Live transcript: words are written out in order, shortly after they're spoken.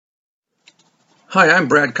Hi, I'm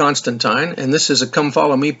Brad Constantine, and this is a Come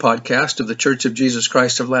Follow Me podcast of the Church of Jesus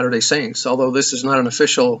Christ of Latter-day Saints. Although this is not an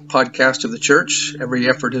official podcast of the church, every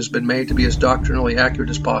effort has been made to be as doctrinally accurate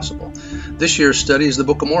as possible. This year's study is the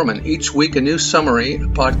Book of Mormon. Each week, a new summary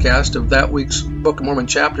podcast of that week's Book of Mormon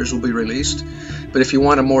chapters will be released. But if you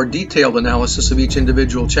want a more detailed analysis of each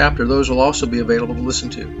individual chapter, those will also be available to listen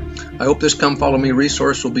to. I hope this Come Follow Me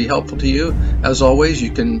resource will be helpful to you. As always,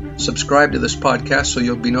 you can subscribe to this podcast so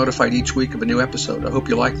you'll be notified each week of a new episode. I hope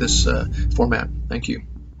you like this format. Thank you.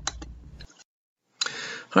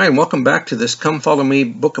 Hi, and welcome back to this Come Follow Me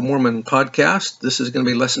Book of Mormon podcast. This is going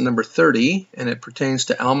to be lesson number 30, and it pertains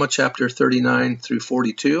to Alma chapter 39 through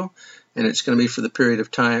 42, and it's going to be for the period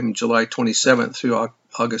of time July 27th through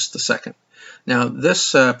August the 2nd. Now,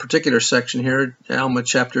 this particular section here, Alma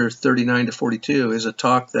chapter 39 to 42, is a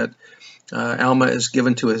talk that Alma is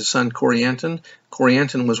given to his son Corianton.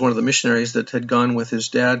 Corianton was one of the missionaries that had gone with his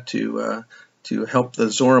dad to help the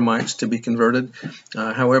Zoramites to be converted.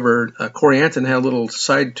 However, Corianton had a little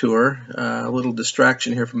side tour, a little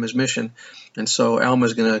distraction here from his mission, and so Alma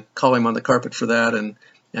is going to call him on the carpet for that and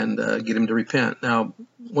get him to repent. Now,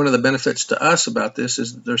 one of the benefits to us about this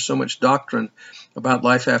is that there's so much doctrine about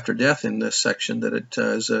life after death in this section that it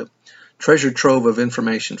is a treasure trove of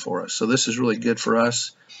information for us. So this is really good for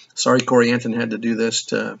us. Sorry Corianton had to do this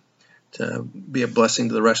to be a blessing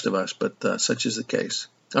to the rest of us, but such is the case.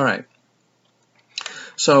 All right.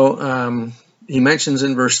 So he mentions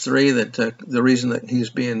in verse 3 that the reason that he's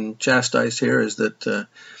being chastised here is that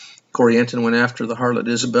Corianton went after the harlot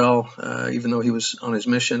Isabel, even though he was on his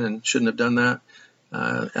mission and shouldn't have done that.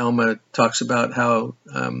 Alma talks about how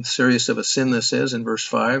serious of a sin this is in verse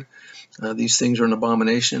 5. These things are an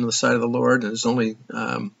abomination in the sight of the Lord, and is only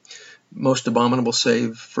most abominable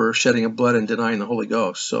save for shedding of blood and denying the Holy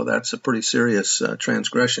Ghost. So that's a pretty serious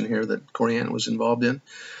transgression here that Corianton was involved in.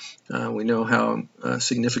 We know how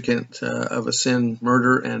significant of a sin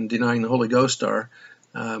murder and denying the Holy Ghost are.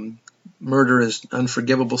 Murder is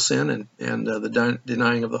unforgivable sin, and the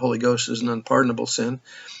denying of the Holy Ghost is an unpardonable sin.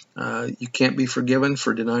 You can't be forgiven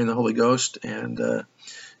for denying the Holy Ghost, and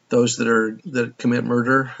those that commit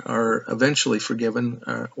murder are eventually forgiven.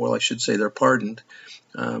 Well, I should say they're pardoned,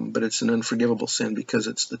 but it's an unforgivable sin because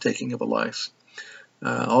it's the taking of a life.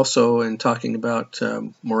 Also, in talking about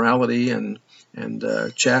morality and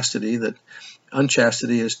chastity, that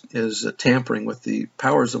unchastity is tampering with the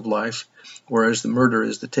powers of life, whereas the murder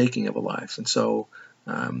is the taking of a life. And so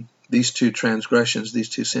these two transgressions, these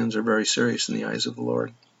two sins are very serious in the eyes of the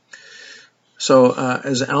Lord. So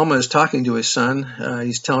as Alma is talking to his son,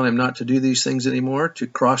 he's telling him not to do these things anymore, to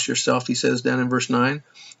cross yourself, he says down in verse 9.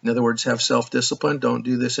 In other words, have self-discipline, don't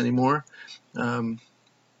do this anymore. And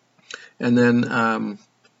then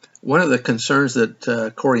one of the concerns that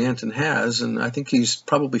Corianton has, and I think he's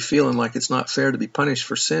probably feeling like it's not fair to be punished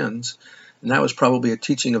for sins, and that was probably a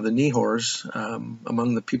teaching of the Nehors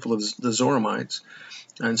among the people of the Zoramites,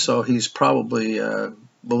 and so he's probably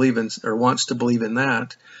believing or wants to believe in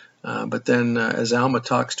that. But then as Alma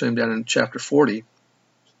talks to him down in chapter 40,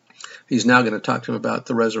 he's now going to talk to him about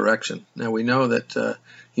the resurrection. Now we know that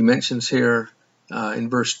he mentions here in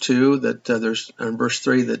verse 2 that in verse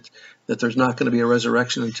 3 that there's not going to be a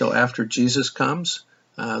resurrection until after Jesus comes.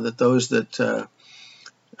 That those that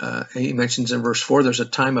he mentions in verse 4, there's a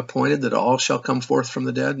time appointed that all shall come forth from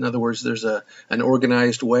the dead. In other words, there's an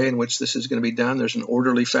organized way in which this is going to be done. There's an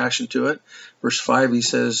orderly fashion to it. Verse 5, he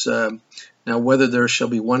says, now whether there shall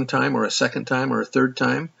be one time or a second time or a third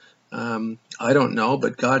time, I don't know,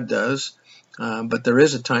 but God does. But there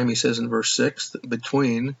is a time, he says in verse 6,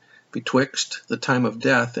 betwixt the time of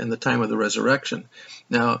death and the time of the resurrection.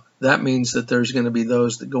 Now, that means that there's going to be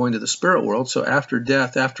those that go into the spirit world. So after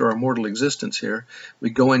death, after our mortal existence here, we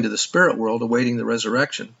go into the spirit world awaiting the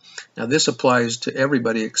resurrection. Now, this applies to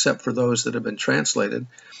everybody except for those that have been translated,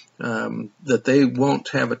 that they won't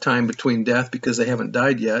have a time between death because they haven't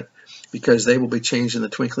died yet, because they will be changed in the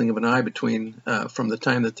twinkling of an eye from the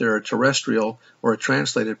time that they're a terrestrial or a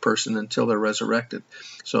translated person until they're resurrected.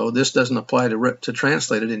 So this doesn't apply to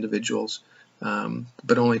translated individuals,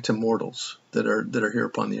 but only to mortals that are here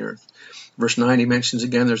upon the earth. Verse 9, he mentions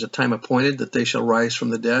again, there's a time appointed that they shall rise from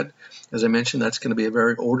the dead. As I mentioned, that's going to be a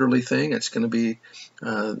very orderly thing. It's going to be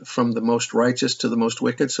from the most righteous to the most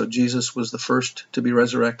wicked. So Jesus was the first to be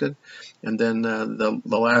resurrected, and then the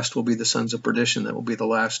last will be the sons of perdition that will be the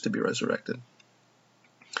last to be resurrected.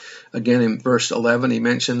 Again, in verse 11, he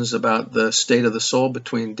mentions about the state of the soul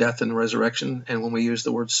between death and resurrection. And when we use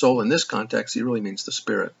the word soul in this context, he really means the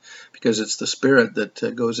spirit, because it's the spirit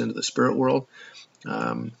that goes into the spirit world.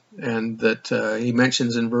 And that he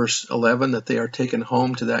mentions in verse 11 that they are taken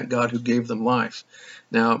home to that God who gave them life.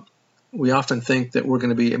 Now, we often think that we're going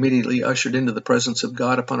to be immediately ushered into the presence of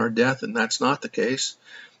God upon our death, and that's not the case.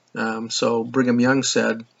 So Brigham Young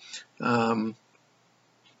said,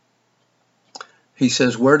 he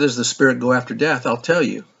says, where does the spirit go after death? I'll tell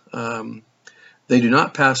you. They do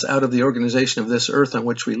not pass out of the organization of this earth on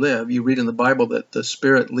which we live. You read in the Bible that the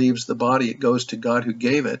spirit leaves the body. It goes to God who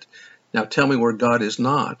gave it. Now tell me where God is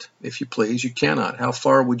not, if you please. You cannot. How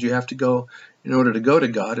far would you have to go in order to go to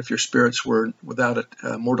God if your spirits were without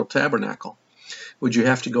a mortal tabernacle? Would you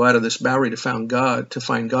have to go out of this Bowery to find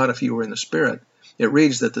God if you were in the spirit? It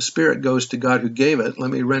reads that the spirit goes to God who gave it.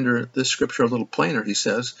 Let me render this scripture a little plainer. He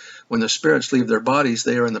says, when the spirits leave their bodies,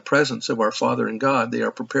 they are in the presence of our Father and God. They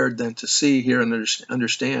are prepared then to see, hear, and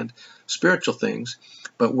understand spiritual things.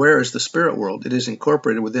 But where is the spirit world? It is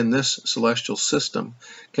incorporated within this celestial system.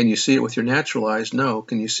 Can you see it with your natural eyes? No.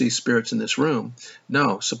 Can you see spirits in this room?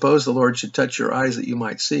 No. Suppose the Lord should touch your eyes that you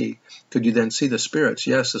might see. Could you then see the spirits?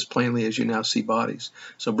 Yes, as plainly as you now see bodies.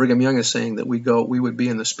 So Brigham Young is saying that we would be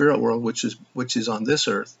in the spirit world, which is on this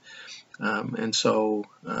earth. And so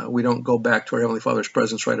we don't go back to our Heavenly Father's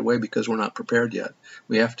presence right away because we're not prepared yet.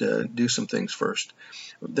 We have to do some things first.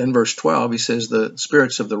 Then verse 12, he says, the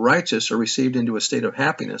spirits of the righteous are received into a state of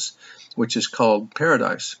happiness, which is called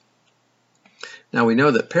paradise. Now we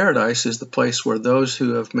know that paradise is the place where those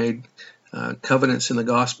who have made covenants in the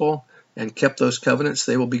gospel and kept those covenants,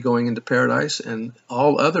 they will be going into paradise, and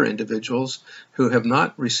all other individuals who have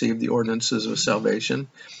not received the ordinances of salvation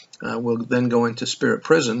will then go into spirit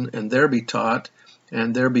prison, and there be taught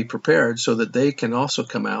and there be prepared so that they can also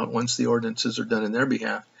come out once the ordinances are done in their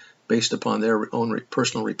behalf based upon their own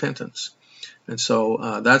personal repentance. And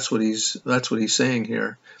so that's what he's saying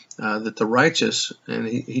here, that the righteous, and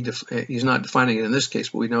he's not defining it in this case,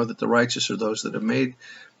 but we know that the righteous are those that have made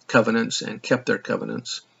covenants and kept their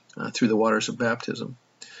covenants through the waters of baptism.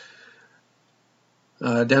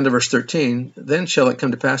 Down to verse 13, then shall it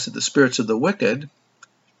come to pass that the spirits of the wicked,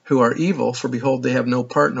 who are evil, for behold, they have no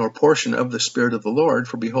part nor portion of the Spirit of the Lord,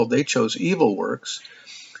 for behold, they chose evil works.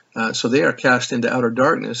 So they are cast into outer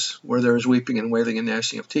darkness, where there is weeping and wailing and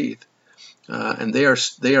gnashing of teeth. And they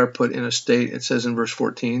are put in a state, it says in verse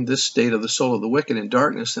 14, this state of the soul of the wicked in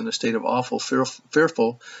darkness, in a state of awful,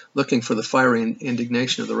 fearful, looking for the fiery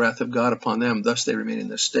indignation of the wrath of God upon them. Thus they remain in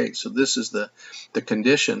this state. So this is the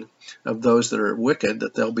condition of those that are wicked,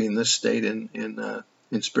 that they'll be in this state in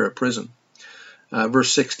spirit prison.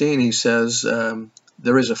 Verse 16, he says,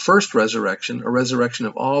 there is a first resurrection, a resurrection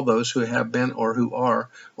of all those who have been or who are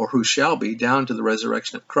or who shall be, down to the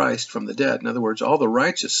resurrection of Christ from the dead. In other words, all the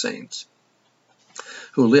righteous saints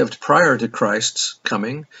who lived prior to Christ's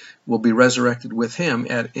coming will be resurrected with him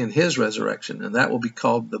in his resurrection, and that will be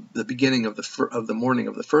called the beginning of the morning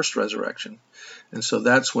of the first resurrection. And so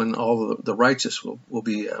that's when all the righteous will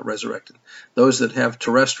be resurrected. Those that have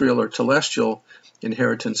terrestrial or telestial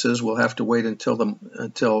inheritances will have to wait until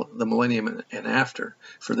the millennium and after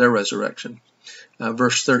for their resurrection.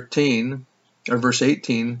 Verse 18.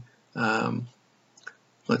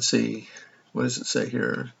 Let's see, what does it say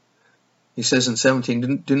here? He says in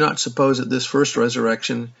 17, do not suppose that this first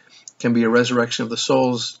resurrection can be a resurrection of the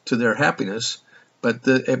souls to their happiness, but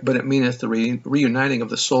it meaneth the reuniting of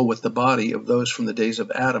the soul with the body of those from the days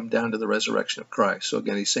of Adam down to the resurrection of Christ. So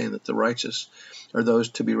again, he's saying that the righteous are those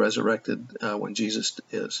to be resurrected when Jesus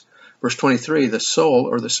is. Verse 23, the soul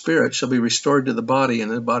or the spirit shall be restored to the body, and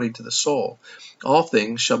the body to the soul. All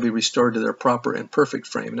things shall be restored to their proper and perfect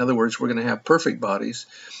frame. In other words, we're going to have perfect bodies.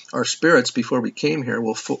 Our spirits, before we came here,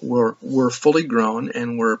 were fully grown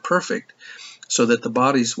and were perfect, so that the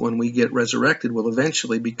bodies, when we get resurrected, will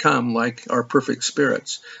eventually become like our perfect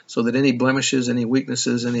spirits, so that any blemishes, any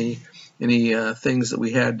weaknesses, any things that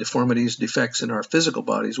we had, deformities, defects in our physical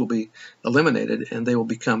bodies will be eliminated, and they will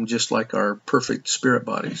become just like our perfect spirit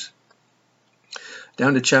bodies.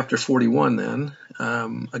 Down to chapter 41 then.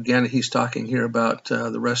 Again, he's talking here about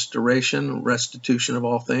the restitution of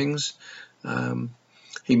all things.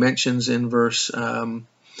 He mentions in verse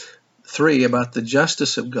 3 about the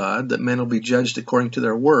justice of God, that men will be judged according to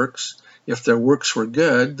their works. If their works were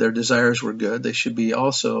good, their desires were good, they should be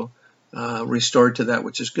also restored to that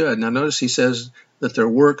which is good. Now notice he says that their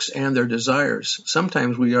works and their desires.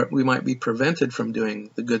 Sometimes we might be prevented from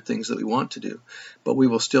doing the good things that we want to do, but we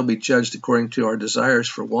will still be judged according to our desires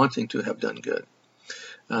for wanting to have done good.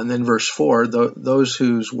 And then verse 4, those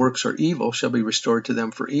whose works are evil shall be restored to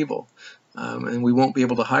them for evil. And we won't be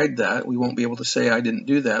able to hide that. We won't be able to say, I didn't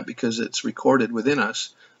do that, because it's recorded within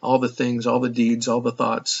us. All the things, all the deeds, all the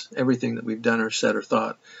thoughts, everything that we've done or said or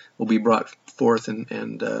thought will be brought forth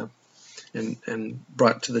and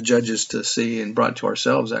brought to the judges to see, and brought to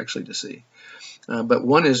ourselves actually to see. But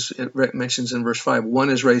one is, it mentions in verse 5, one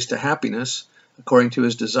is raised to happiness according to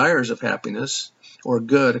his desires of happiness, or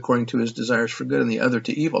good according to his desires for good, and the other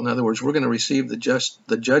to evil. In other words, we're going to receive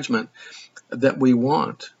the judgment that we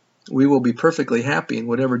want. We will be perfectly happy in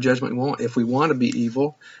whatever judgment we want. If we want to be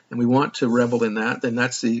evil and we want to revel in that, then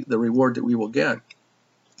that's the reward that we will get.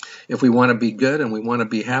 If we want to be good and we want to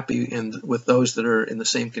be happy with those that are in the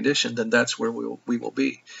same condition, then that's where we will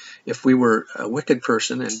be. If we were a wicked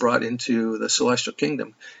person and brought into the celestial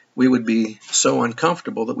kingdom, we would be so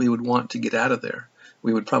uncomfortable that we would want to get out of there.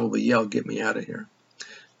 We would probably yell, "Get me out of here."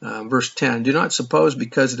 Verse 10, do not suppose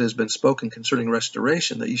because it has been spoken concerning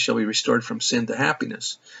restoration that ye shall be restored from sin to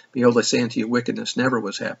happiness. Behold, I say unto you, wickedness never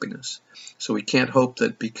was happiness. So we can't hope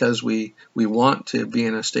that because we want to be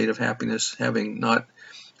in a state of happiness, having not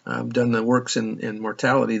done the works in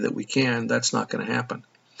mortality that we can, that's not going to happen.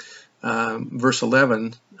 Verse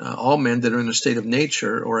 11, all men that are in a state of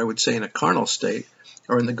nature, or I would say in a carnal state,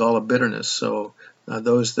 are in the gall of bitterness. So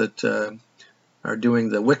those that are doing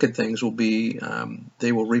the wicked things will be,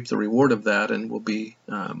 they will reap the reward of that and will be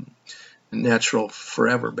natural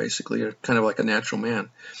forever, basically, or kind of like a natural man.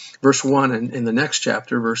 Verse 1 in the next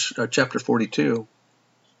chapter, chapter 42,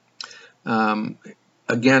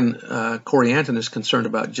 again, Corianton is concerned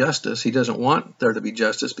about justice. He doesn't want there to be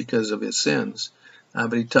justice because of his sins.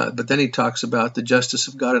 But then he talks about the justice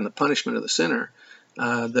of God and the punishment of the sinner.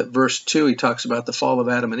 That verse 2, he talks about the fall of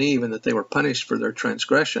Adam and Eve and that they were punished for their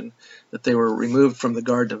transgression, that they were removed from the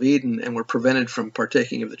Garden of Eden and were prevented from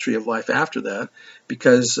partaking of the tree of life after that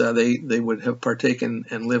because they would have partaken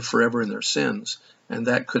and lived forever in their sins, and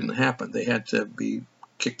that couldn't happen. They had to be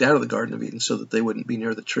kicked out of the Garden of Eden so that they wouldn't be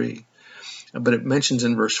near the tree. But it mentions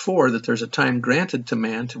in verse 4 that there's a time granted to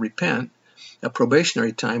man to repent, a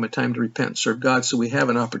probationary time, a time to repent and serve God. So we have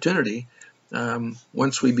an opportunity.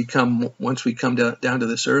 Once we come down to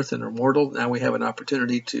this earth and are mortal, now we have an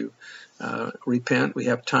opportunity to repent. We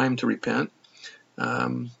have time to repent.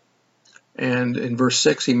 And in verse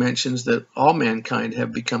 6, he mentions that all mankind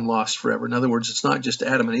have become lost forever. In other words, it's not just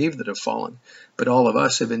Adam and Eve that have fallen, but all of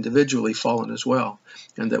us have individually fallen as well,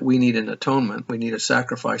 and that we need an atonement. We need a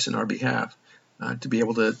sacrifice in our behalf to be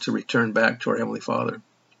able to return back to our Heavenly Father.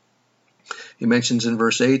 He mentions in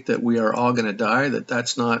verse 8 that we are all going to die,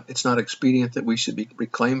 it's not expedient that we should be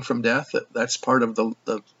reclaimed from death, that's part of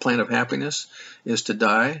the plan of happiness, is to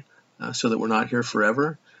die so that we're not here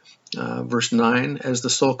forever. Verse 9, as the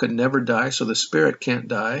soul can never die, so the spirit can't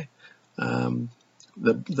die.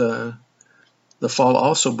 The fall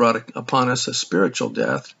also brought upon us a spiritual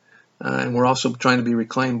death, and we're also trying to be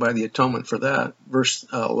reclaimed by the atonement for that. Verse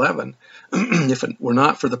 11, if it were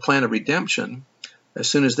not for the plan of redemption, as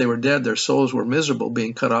soon as they were dead, their souls were miserable,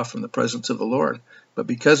 being cut off from the presence of the Lord. But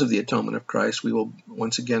because of the atonement of Christ, we will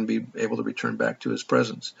once again be able to return back to his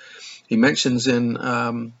presence. He mentions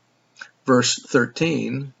in verse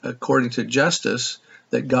 13, according to justice,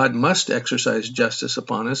 that God must exercise justice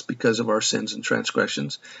upon us because of our sins and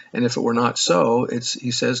transgressions. And if it were not so,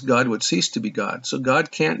 he says God would cease to be God. So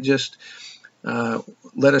God can't just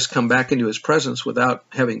let us come back into his presence without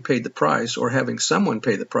having paid the price or having someone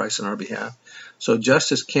pay the price on our behalf. So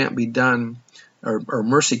justice can't be done, or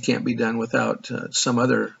mercy can't be done without some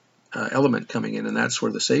other element coming in, and that's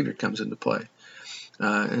where the Savior comes into play.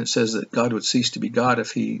 And it says that God would cease to be God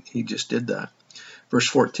if he just did that. Verse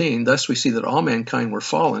 14, thus we see that all mankind were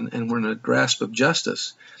fallen and were in a grasp of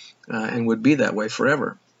justice and would be that way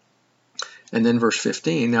forever. And then verse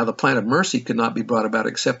 15, now the plan of mercy could not be brought about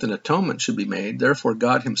except an atonement should be made. Therefore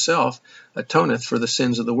God himself atoneth for the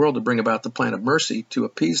sins of the world to bring about the plan of mercy to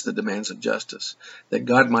appease the demands of justice, that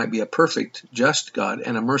God might be a perfect, just God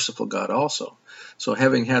and a merciful God also. So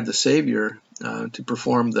having had the Savior to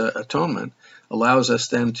perform the atonement allows us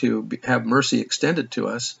then to have mercy extended to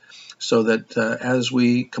us, so that as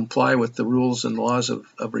we comply with the rules and laws of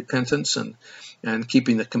repentance and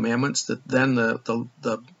keeping the commandments, that then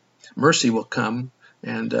the mercy will come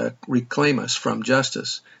and reclaim us from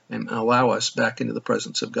justice and allow us back into the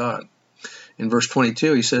presence of God. In verse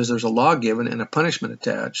 22, he says there's a law given and a punishment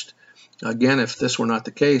attached. Again, if this were not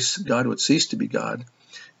the case, God would cease to be God.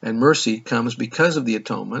 And mercy comes because of the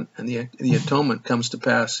atonement, and the atonement comes to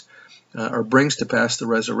pass or brings to pass the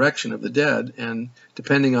resurrection of the dead, and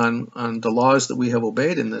depending on the laws that we have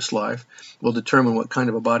obeyed in this life will determine what kind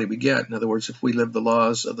of a body we get. In other words, if we live the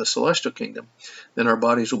laws of the celestial kingdom, then our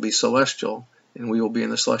bodies will be celestial and we will be in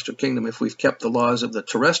the celestial kingdom. If we've kept the laws of the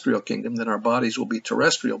terrestrial kingdom, then our bodies will be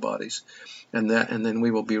terrestrial bodies, and then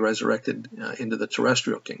we will be resurrected into the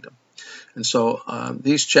terrestrial kingdom. And so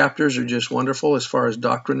these chapters are just wonderful as far as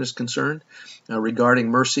doctrine is concerned regarding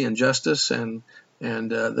mercy and justice, and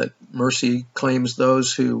and that mercy claims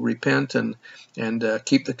those who repent and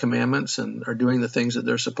keep the commandments and are doing the things that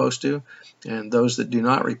they're supposed to, and those that do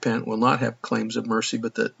not repent will not have claims of mercy,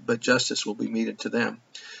 but justice will be meted to them.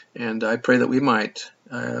 And I pray that we might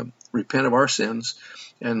repent of our sins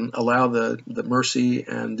and allow the mercy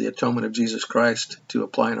and the atonement of Jesus Christ to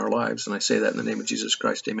apply in our lives. And I say that in the name of Jesus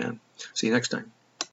Christ. Amen. See you next time.